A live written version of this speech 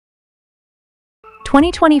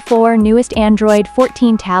2024 newest Android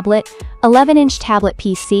 14 tablet, 11-inch tablet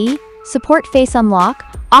PC, support face unlock,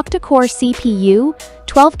 octa-core CPU,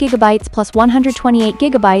 12GB plus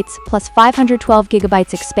 128GB plus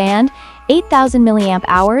 512GB expand, 8000 mAh,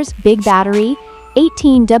 big battery,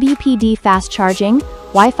 18 WPD fast charging,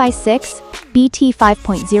 Wi-Fi 6, BT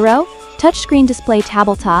 5.0, touchscreen display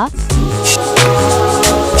tabletop.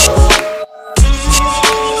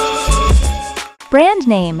 Brand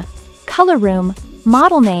name, Colorroom,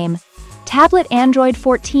 model name, tablet Android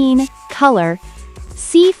 14, color,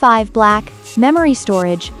 C5 black, memory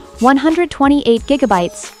storage,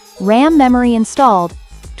 128GB, RAM memory installed,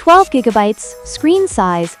 12GB, screen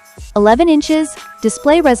size, 11 inches,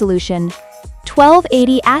 display resolution,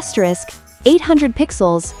 1280*, 800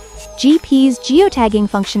 pixels, GPS geotagging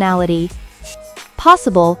functionality.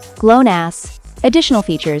 Possible, GLONASS. Additional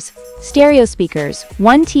features, stereo speakers,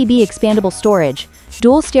 1 TB expandable storage,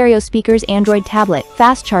 dual stereo speakers Android tablet,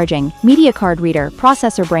 fast charging, media card reader,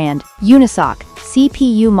 processor brand, Unisoc,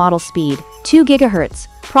 CPU model speed, 2 GHz,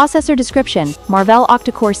 processor description, Marvell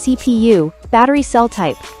octa-core CPU, battery cell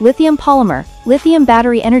type, lithium polymer, lithium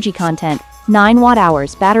battery energy content, 9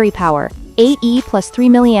 Wh battery power, 8E plus 3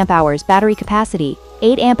 mAh battery capacity,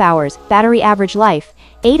 8 Ah battery average life,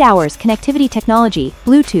 8 hours connectivity technology,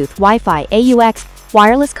 Bluetooth, Wi-Fi, AUX,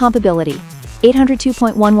 wireless compatibility,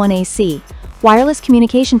 802.11 AC, wireless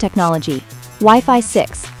communication technology, Wi-Fi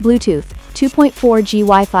 6, Bluetooth, 2.4G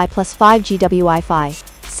Wi-Fi plus 5G W-Wi-Fi,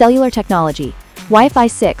 cellular technology, Wi-Fi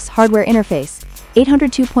 6 hardware interface,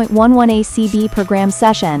 802.11 ACB per gram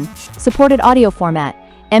session, supported audio format,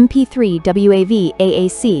 MP3 WAV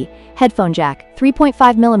AAC, headphone jack,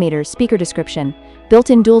 3.5mm speaker description,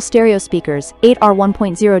 built-in dual stereo speakers, 8R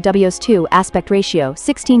 1.0 WS2 aspect ratio,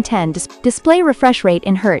 1610 display refresh rate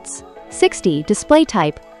in Hertz, 60 display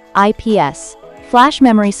type, IPS, flash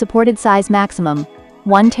memory supported size maximum,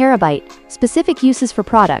 1 TB, specific uses for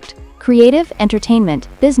product, creative, entertainment,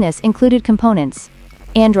 business included components,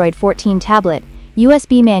 Android 14 tablet,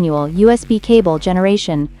 USB manual, USB cable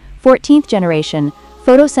generation, 14th generation,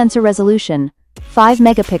 photo sensor resolution, 5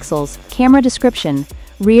 megapixels, camera description,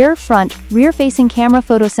 rear, front, rear-facing camera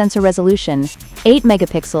photo sensor resolution, 8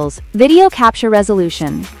 megapixels, video capture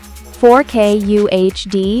resolution, 4K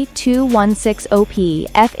UHD 2160p,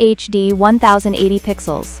 FHD 1080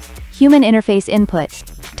 pixels, human interface input,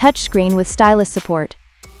 touchscreen with stylus support,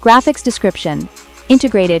 graphics description,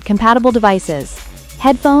 integrated compatible devices,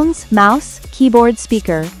 headphones, mouse, keyboard,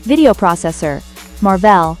 speaker, video processor,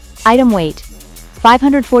 Marvell, item weight,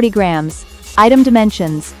 540 grams, item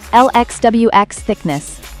dimensions, LXWX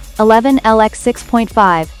thickness, 11 LX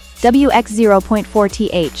 6.5, WX 0.4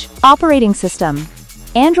 TH, operating system,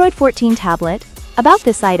 Android 14 tablet, about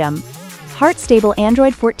this item, heart-stable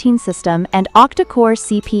Android 14 system and octa-core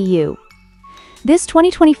CPU. This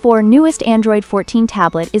 2024 newest Android 14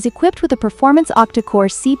 tablet is equipped with a performance octa-core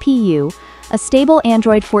CPU, a stable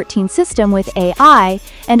Android 14 system with AI,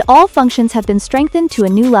 and all functions have been strengthened to a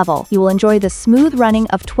new level. You will enjoy the smooth running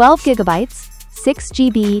of 12GB,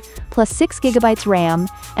 6GB plus 6GB RAM,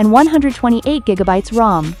 and 128GB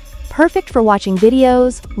ROM. Perfect for watching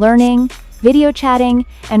videos, learning, video chatting,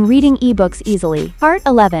 and reading ebooks easily. Part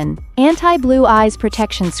 11. Anti-blue eyes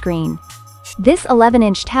protection screen. This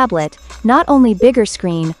 11-inch tablet, not only bigger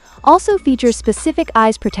screen, also features specific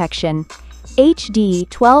eyes protection, HD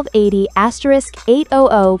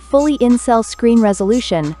 1280*800 fully in-cell screen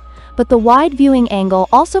resolution, but the wide viewing angle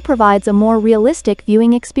also provides a more realistic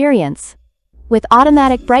viewing experience. With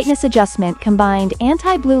automatic brightness adjustment combined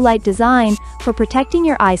anti-blue light design for protecting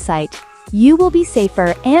your eyesight, you will be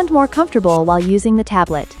safer and more comfortable while using the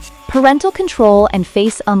tablet. Parental control and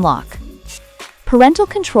face unlock. Parental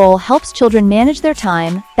control helps children manage their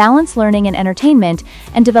time, balance learning and entertainment,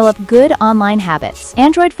 and develop good online habits.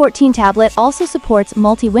 Android 14 tablet also supports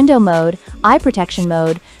multi-window mode, eye protection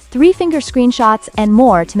mode, 3-finger screenshots, and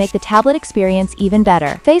more to make the tablet experience even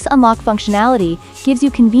better. Face unlock functionality gives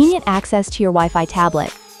you convenient access to your Wi-Fi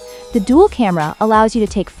tablet. The dual camera allows you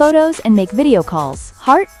to take photos and make video calls.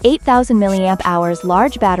 Heart, 8000 mAh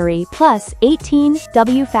large battery plus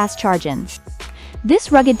 18W fast charging.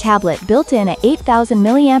 This rugged tablet built in a 8000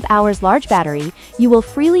 mAh large battery, you will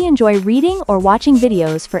freely enjoy reading or watching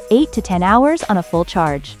videos for 8 to 10 hours on a full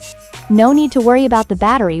charge. No need to worry about the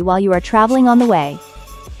battery while you are traveling on the way.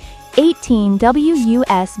 18W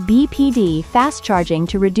USB PD fast charging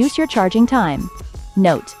to reduce your charging time.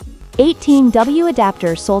 Note: 18W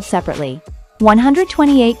adapter sold separately.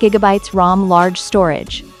 128GB ROM large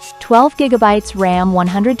storage. 12GB RAM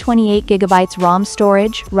 128GB ROM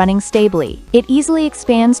storage running stably. It easily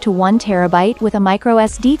expands to 1 TB with a micro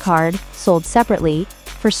SD card, sold separately.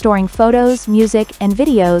 for storing photos, music, and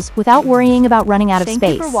videos without worrying about running out of space.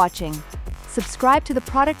 Thank you for watching. Subscribe to the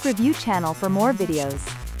product review channel for more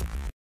videos.